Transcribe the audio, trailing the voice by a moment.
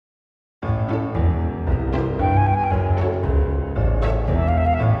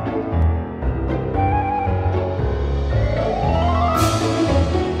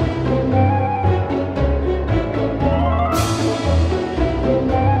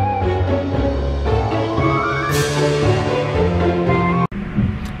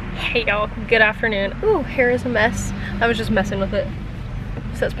Hey y'all, good afternoon. Ooh, hair is a mess. I was just messing with it.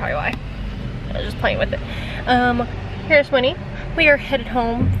 So that's probably why. I was just playing with it. Here's Winnie. We are headed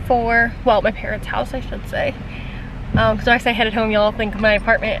home for, well, my parents' house, I should say. Because when I say headed home, y'all think of my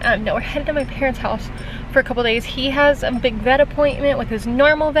apartment. No, we're headed to my parents' house for a couple days. He has a big vet appointment with his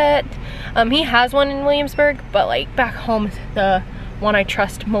normal vet. He has one in Williamsburg, but like back home is the one I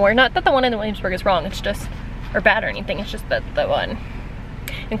trust more. Not that the one in Williamsburg is wrong, it's just, or bad or anything, it's just that the one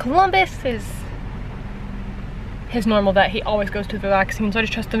in Columbus is his normal vet. He always goes to the vaccine, so I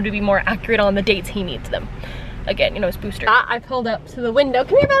just trust them to be more accurate on the dates he needs them. Again, you know, his booster. I pulled up to the window.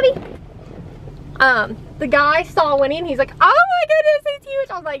 Come here, buddy. The guy saw Winnie and he's like, oh my goodness, he's huge.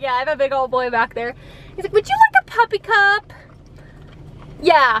 I was like, yeah, I have a big old boy back there. He's like, would you like a puppy cup?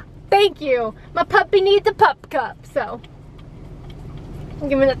 Yeah, thank you. My puppy needs a pup cup. So I'm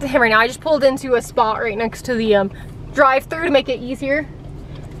giving it to him right now. I just pulled into a spot right next to the drive-thru to make it easier.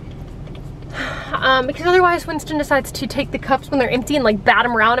 Because otherwise Winston decides to take the cups when they're empty and like bat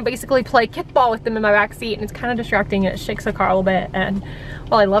them around and basically play kickball with them in my back seat, and it's kind of distracting and it shakes the car a little bit. And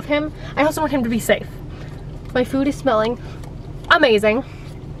while I love him, I also want him to be safe. My food is smelling amazing.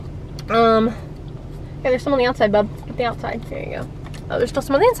 Yeah, there's some on the outside, bub. Get the outside. There you go. Oh, there's still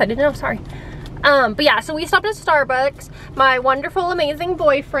some on the inside. Didn't know. Sorry. But yeah, so we stopped at Starbucks. My wonderful, amazing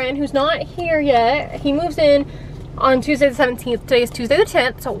boyfriend, who's not here yet, he moves in on Tuesday the 17th. Today is Tuesday the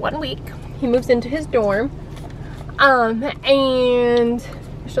 10th, so 1 week. He moves into his dorm. And there's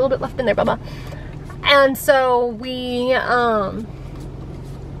still a little bit left in there, Bubba. And so we,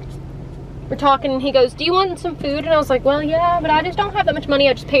 we're talking and he goes, do you want some food? And I was like, well, yeah, but I just don't have that much money.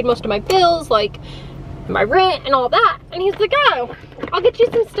 I just paid most of my bills, like my rent and all that. And he's like, oh, I'll get you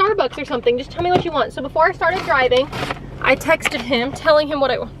some Starbucks or something. Just tell me what you want. So before I started driving, I texted him telling him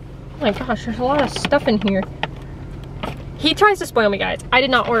what I, oh my gosh, there's a lot of stuff in here. He tries to spoil me, guys. I did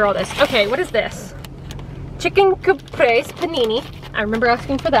not order all this. Okay, what is this? Chicken caprese panini. I remember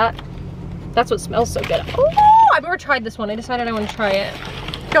asking for that. That's what smells so good. Oh, I've never tried this one. I decided I want to try it.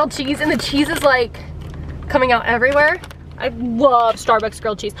 Grilled cheese, and the cheese is like coming out everywhere. I love Starbucks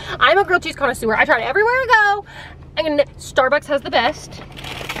grilled cheese. I'm a grilled cheese connoisseur. I try it everywhere I go, and Starbucks has the best.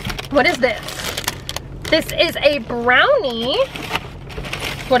 What is this? This is a brownie.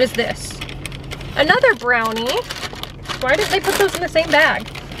 What is this? Another brownie. Why did they put those in the same bag?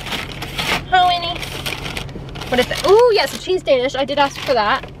 Oh, Winnie. What is that? Ooh, yes, a cheese Danish. I did ask for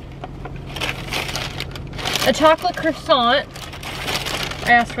that. A chocolate croissant.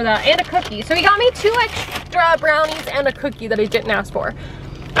 I asked for that. And a cookie. So he got me 2 extra brownies and a cookie that I didn't ask for.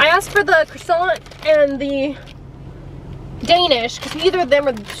 I asked for the croissant and the Danish because neither of them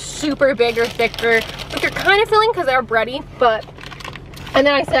are super big or thicker. Which are kind of filling because they're bready, but... And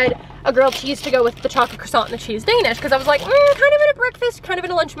then I said a grilled cheese to go with the chocolate croissant and the cheese Danish because I was like, kind of in a breakfast, kind of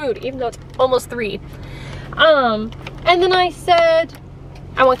in a lunch mood, even though it's almost 3. And then I said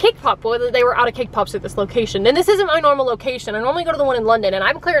I want cake pop. Well, they were out of cake pops at this location, and this isn't my normal location. I normally go to the one in London, and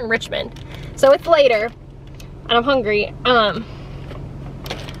I'm clear in Richmond, so it's later and I'm hungry. I'm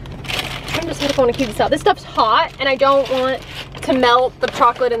just if I want to keep this out. This stuff's hot and I don't want to melt the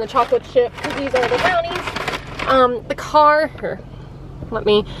chocolate and the chocolate chip because these are the brownies. The car here.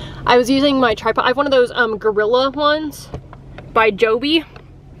 I was using my tripod. I have one of those Gorilla ones by Joby.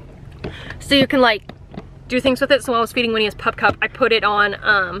 So you can like do things with it. So while I was feeding Winnie his pup cup, I put it on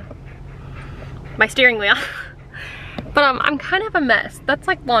my steering wheel. But I'm kind of a mess. That's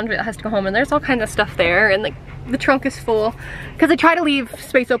like laundry that has to go home, and there's all kinds of stuff there, and like the trunk is full. Because I try to leave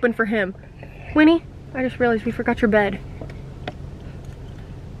space open for him. Winnie, I just realized we forgot your bed.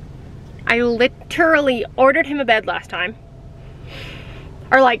 I literally ordered him a bed last time.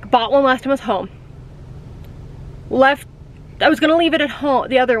 Or like bought one last time I was home. I was gonna leave it at home,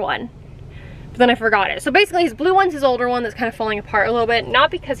 the other one, but then I forgot it. So basically his blue one's his older one that's kind of falling apart a little bit.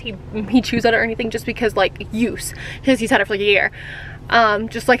 Not because he chews at it or anything, just because like use. Because he's had it for like a year.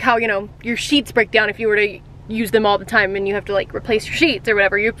 Just like how, you know, your sheets break down if you were to use them all the time and you have to like replace your sheets or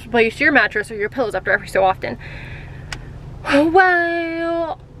whatever. You replace your mattress or your pillows after every so often.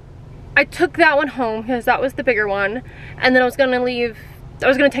 Well, I took that one home because that was the bigger one. And then I was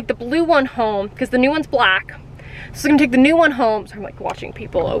gonna take the blue one home because the new one's black. So I was gonna take the new one home. So I'm like watching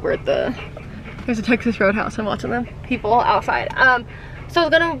people over at there's a Texas Roadhouse. I'm watching them people outside. So I was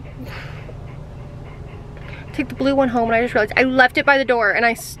gonna take the blue one home, and I just realized I left it by the door and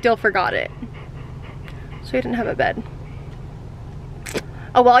I still forgot it. So I didn't have a bed.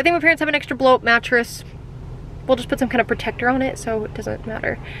 Oh well, I think my parents have an extra blow up mattress. We'll just put some kind of protector on it so it doesn't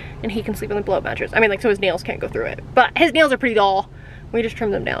matter. And he can sleep on the blow up mattress. I mean, like, so his nails can't go through it. But his nails are pretty dull. We just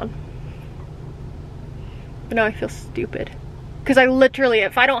trimmed them down. But now I feel stupid. Because I literally,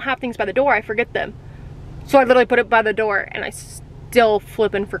 if I don't have things by the door, I forget them. So I literally put it by the door and I still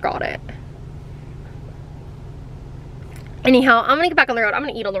flippin' forgot it. Anyhow, I'm gonna get back on the road. I'm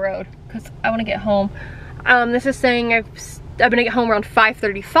gonna eat on the road because I wanna get home. This is saying I'm gonna get home around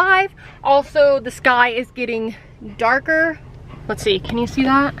 5:35. Also, the sky is getting darker. Let's see, can you see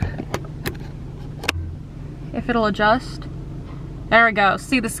that? If it'll adjust. There we go.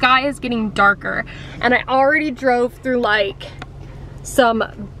 See, the sky is getting darker. And I already drove through like some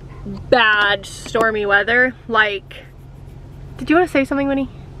bad stormy weather. Like, did you want to say something, Winnie?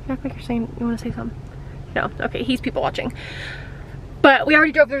 You act like you're saying you want to say something. No, okay, he's people watching. But we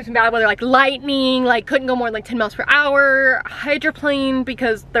already drove through some bad weather, like lightning, like couldn't go more than like 10 miles per hour, hydroplane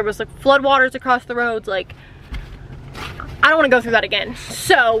because there was like floodwaters across the roads. Like, I don't want to go through that again.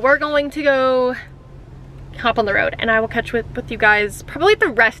 So we're going to go hop on the road and I will catch with you guys probably at the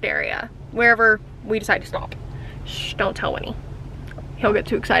rest area, wherever we decide to stop. Shh, don't tell Winnie. He'll get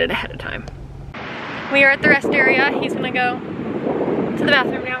too excited ahead of time. We are at the rest area. He's gonna go to the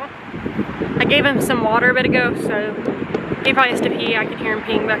bathroom now. I gave him some water a bit ago, so he probably has to pee. I can hear him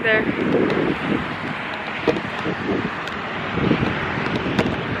peeing back there.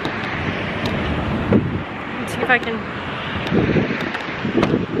 Let's see if I can.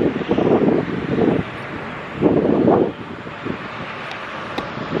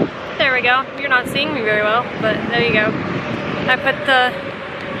 There we go. You're not seeing me very well, but there you go. I put the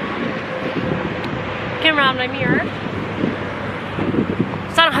camera on my mirror,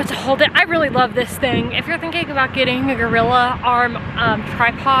 so I don't have to hold it. I really love this thing. If you're thinking about getting a gorilla arm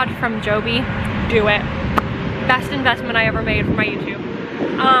tripod from Joby, do it. Best investment I ever made for my YouTube.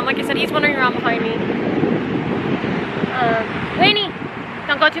 Like I said, he's wandering around behind me. Winnie,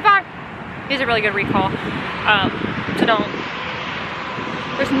 don't go too far. He has a really good recall, so don't.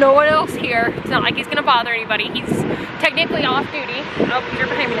 There's no one else here. It's not like he's gonna bother anybody. He's technically off duty. Oh, you're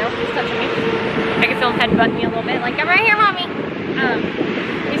behind me now. He's touching me. I can feel him headbutting me a little bit. Like, I'm right here, mommy.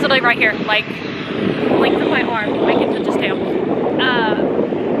 He's literally right here. Like, length of my arm. I can touch his tail.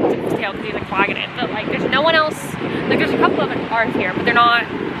 His tail because he's like flagging it. But like, there's no one else. Like, there's a couple of cars here, but they're not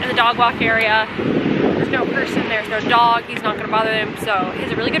in the dog walk area. There's no person. There's no dog. He's not gonna bother them. So he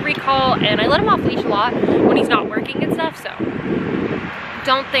has a really good recall, and I let him off leash a lot when he's not working and stuff. So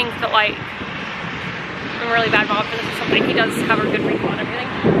don't think that like I'm a really bad mom for this or something. He does have a good recall and everything.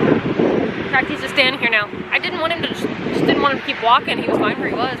 In fact, he's just standing here now. I didn't want him to just didn't want him to keep walking. He was fine where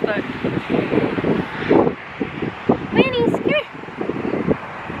he was, but Lanny's, come here.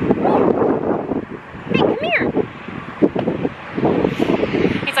 Hey, come here.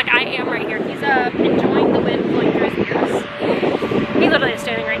 He's like, I am right here. He's enjoying the wind blowing through his ears. He literally is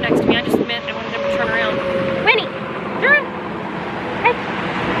standing right next to me. I just meant I wanted him to turn around. Winnie, turn. Hey.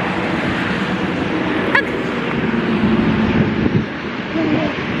 Hug.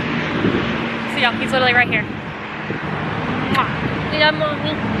 So yeah, he's literally right here. Mwah. We love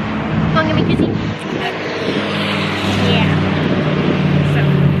mommy. Come on, give me a kissy. Yeah. So,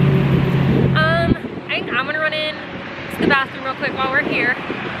 I think I'm gonna run in to the bathroom real quick while we're here.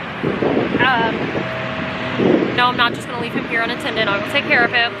 No, I'm not just gonna leave him here unattended. I will take care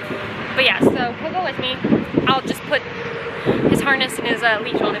of him. But yeah, so he'll go with me. I'll just put his harness and his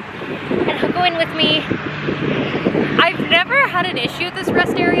leash on him, and he'll go in with me. I've never had an issue at this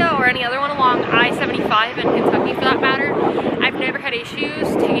rest area or any other one along I-75 in Kentucky for that matter. I've never had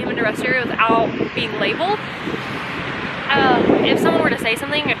issues taking him into rest area without being labeled. If someone were to say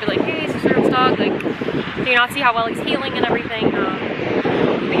something, I'd be like, hey, he's a service dog, like, do you not see how well he's healing and everything?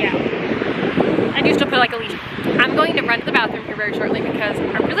 But yeah, I do still put like a leash. I'm going to run to the bathroom here very shortly because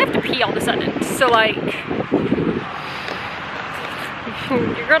I really have to pee all of a sudden. So like,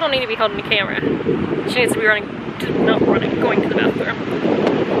 your girl don't need to be holding the camera. She needs to be going to the bathroom.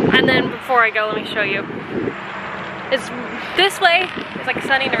 And then before I go, let me show you. It's this way, it's like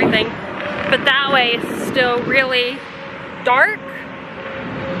sunny and everything, but that way is still really dark.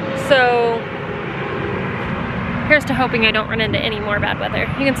 So here's to hoping I don't run into any more bad weather.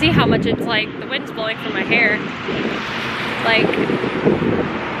 You can see how much it's like, the wind's blowing through my hair. Like,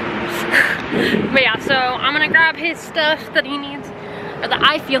 but yeah, so I'm gonna grab his stuff that he needs, or that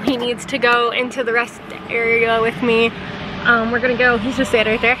I feel he needs to go into the rest area with me. We're gonna go, he's just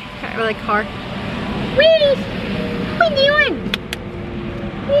sitting right there, or like car. Weedy, what are you doing?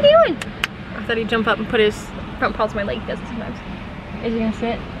 What are you doing? I thought he'd jump up and put his front paws on my leg. He does it sometimes. Is he gonna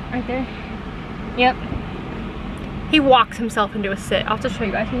sit right there? Yep. He walks himself into a sit. I'll have to show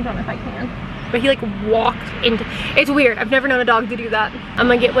you guys. I don't know if I can. But he like walked into, it's weird. I've never known a dog to do that. I'm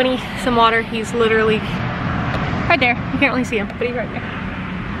gonna get Winnie some water. He's literally right there. You can't really see him, but he's right there.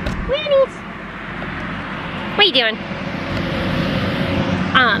 Winnie! What are you doing?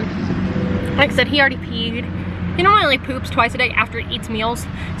 Like I said, he already peed. He normally only poops twice a day after he eats meals.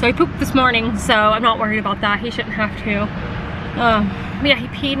 So he pooped this morning, so I'm not worried about that. He shouldn't have to. But yeah, he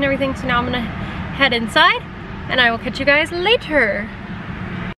peed and everything, so now I'm gonna head inside and I will catch you guys later.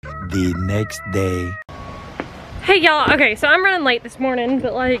 The next day. Hey y'all, okay, so I'm running late this morning,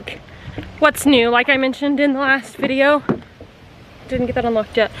 but like, what's new? Like I mentioned in the last video, didn't get that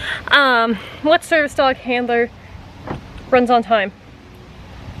unlocked yet. What service dog handler runs on time?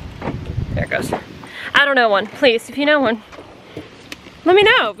 There it goes. I don't know one. Please, if you know one, let me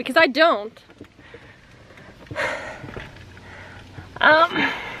know, because I don't.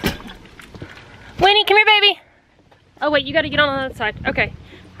 Winnie, come here, baby. Oh wait, you gotta get on the other side. Okay.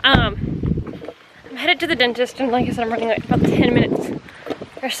 I'm headed to the dentist, and like I said, I'm running like about 10 minutes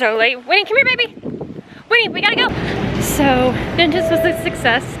or so late. Winnie, come here, baby. Winnie, we gotta go. So, dentist was a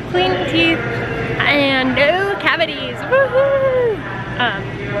success. Clean teeth and no cavities. Woohoo!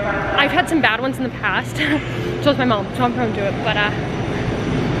 I've had some bad ones in the past. So was my mom, so I'm prone to it. But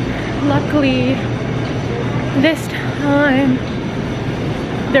luckily, this time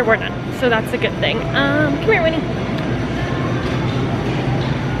there were none. So that's a good thing. Come here, Winnie.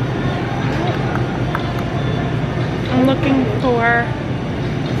 I'm looking for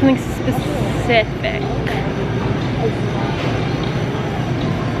something specific.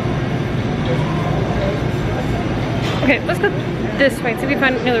 Okay, let's go this way, see if we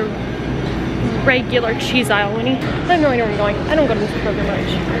find another regular cheese aisle, Winnie. I have no idea where I'm going. I don't go to this Kroger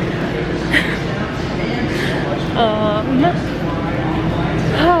much.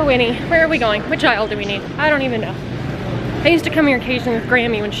 Oh, Winnie, where are we going? Which aisle do we need? I don't even know. I used to come here occasionally with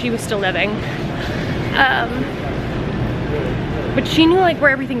Grammy when she was still living. But she knew like where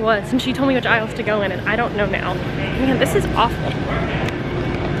everything was, and she told me which aisles to go in, and I don't know now. Man, this is awful.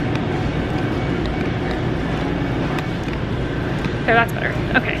 Oh, that's better.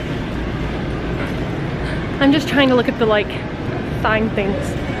 Okay. I'm just trying to look at the like fine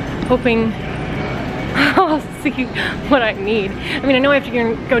things, hoping I'll see what I need. I mean, I know I have to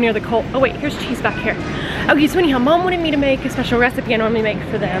go near the coal. Oh wait, here's cheese back here. Okay, so anyhow, Mom wanted me to make a special recipe I normally make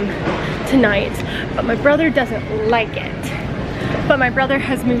for them tonight, but my brother doesn't like it. But my brother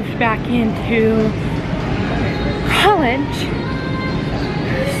has moved back into college,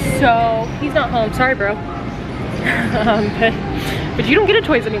 so he's not home. Sorry, bro. But you don't get a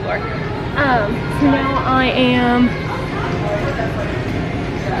toys anymore. So now I am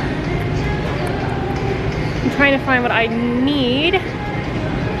trying to find what I need.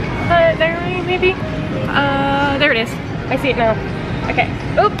 There maybe? There it is. I see it now. Okay.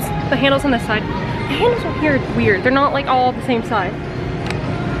 Oops, the handle's on this side. The handles are weird. They're not like all the same size. Is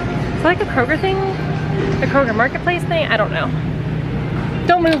that like a Kroger thing? The Kroger Marketplace thing? I don't know.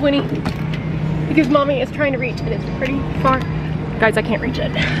 Don't move, Winnie. Because Mommy is trying to reach and it's pretty far. Guys, I can't reach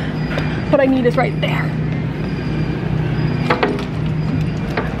it. What I need is right there.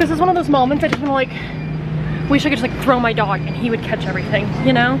 This is one of those moments I just want to like, wish I could just like throw my dog and he would catch everything,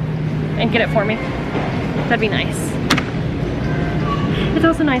 you know? And get it for me. That'd be nice. It's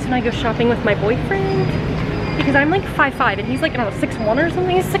also nice when I go shopping with my boyfriend, because I'm like 5'5" and he's like, I don't know, 6'1" or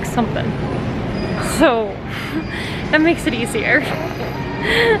something. He's 6 something. So that makes it easier.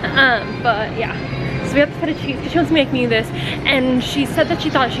 But yeah. So we have to put a cheese because she wants to make me this, and she said that she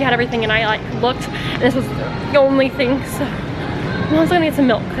thought she had everything, and I like looked and this was the only thing. So I'm also gonna get some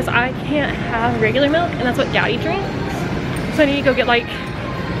milk because I can't have regular milk, and that's what Daddy drinks. So I need to go get like,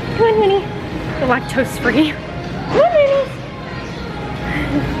 come on, Winnie, the lactose free. Come on, Winnie.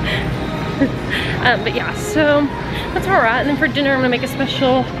 But yeah, so that's where we're at. And then for dinner, I'm gonna make a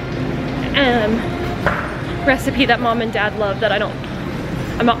special recipe that Mom and Dad love that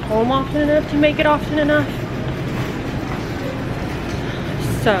I'm not home often enough to make it often enough.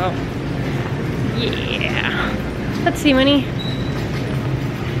 So yeah, let's see, Winnie.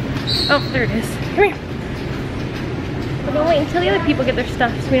 Oh, there it is. Come here. We're gonna wait until the other people get their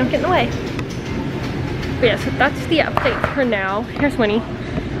stuff so we don't get in the way. But yeah, so that's the update for now. Here's Winnie.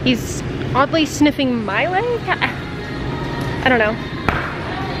 He's oddly sniffing my leg. I don't know.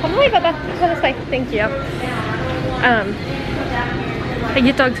 Oh, hi, Bubba. Come this way. Thank you. I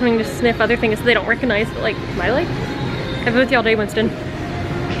get dogs something to sniff other things so they don't recognize, like, my leg. I've been with you all day, Winston.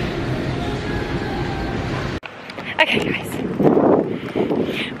 Okay, guys.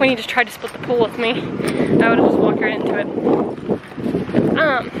 Winnie just tried to split the pool with me. I would have just walked right into it.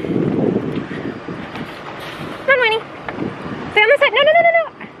 Come on, Winnie. Stay on this side. No, no, no, no, no.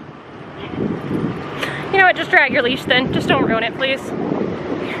 You know what? Just drag your leash then. Just don't ruin it, please.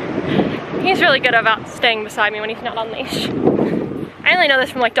 He's really good about staying beside me when he's not on leash. I only know this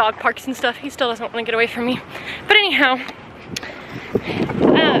from like dog parks and stuff. He still doesn't want to get away from me. But anyhow,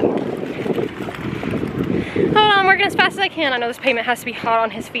 working as fast as I can. I know this pavement has to be hot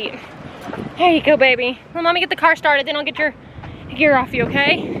on his feet. There you go, baby. Well, mommy, get the car started, then I'll get your gear off you,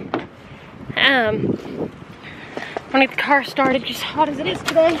 okay? I'm gonna get the car started, just hot as it is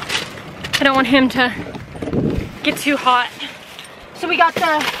today. I don't want him to get too hot. So we got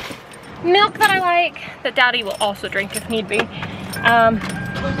the milk that I like, that Daddy will also drink if need be. There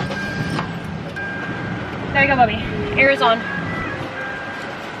you go, Bubby. Air is on.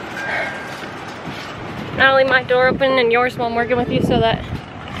 I'll leave my door open and yours while I'm working with you so that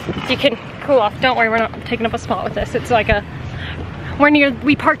you can cool off. Don't worry, we're not taking up a spot with this. It's like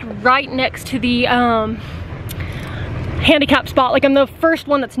we parked right next to the handicap spot. Like I'm the first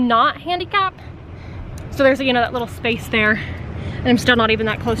one that's not handicapped. So there's, you know, that little space there. And I'm still not even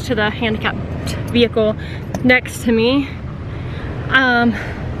that close to the handicapped vehicle next to me.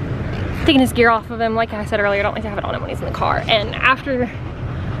 Taking his gear off of him. Like I said earlier, I don't like to have it on him when he's in the car. And after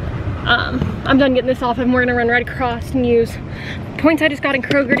I'm done getting this off him, we're gonna run right across and use points I just got in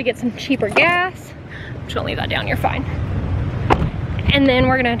Kroger to get some cheaper gas. Just gonna leave that down, you're fine. And then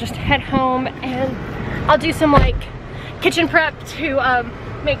we're gonna just head home and I'll do some like kitchen prep to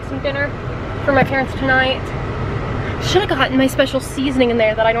make some dinner for my parents tonight. Should have gotten my special seasoning in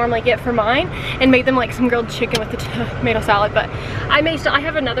there that I normally get for mine and made them like some grilled chicken with the tomato salad, but I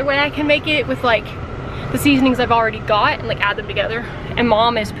have another way I can make it with like the seasonings I've already got and like add them together. And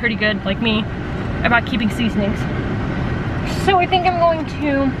Mom is pretty good, like me, about keeping seasonings. So I think I'm going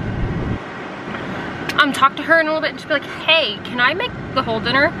to talk to her in a little bit and just be like, hey, can I make the whole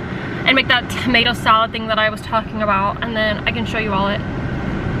dinner and make that tomato salad thing that I was talking about, and then I can show you all it.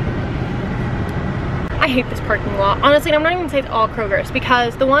 I hate this parking lot. Honestly, I'm not even gonna say it's all Kroger's,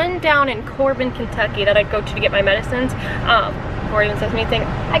 because the one down in Corbin, Kentucky that I go to get my medicines, before it even says anything,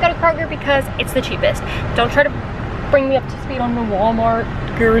 I go to Kroger because it's the cheapest. Don't try to bring me up to speed on the Walmart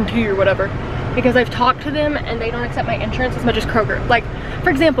guarantee or whatever, because I've talked to them and they don't accept my insurance as much as Kroger. Like, for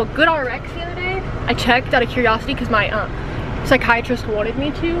example, GoodRx the other day, I checked out of curiosity because my psychiatrist wanted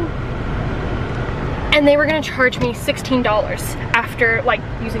me to, and they were gonna charge me $16 after like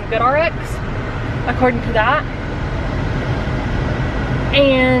using GoodRx, according to that.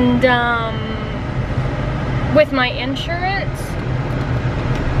 And with my insurance,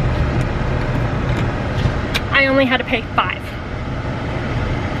 I only had to pay $5.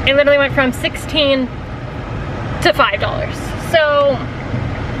 It literally went from $16 to $5. So,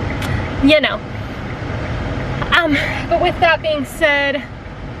 you know. But with that being said,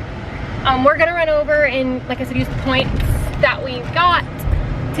 we're gonna run over and, like I said, use the points that we got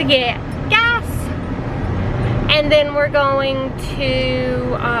to get gas. And then we're going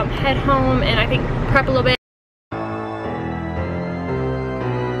to head home and I think prep a little bit.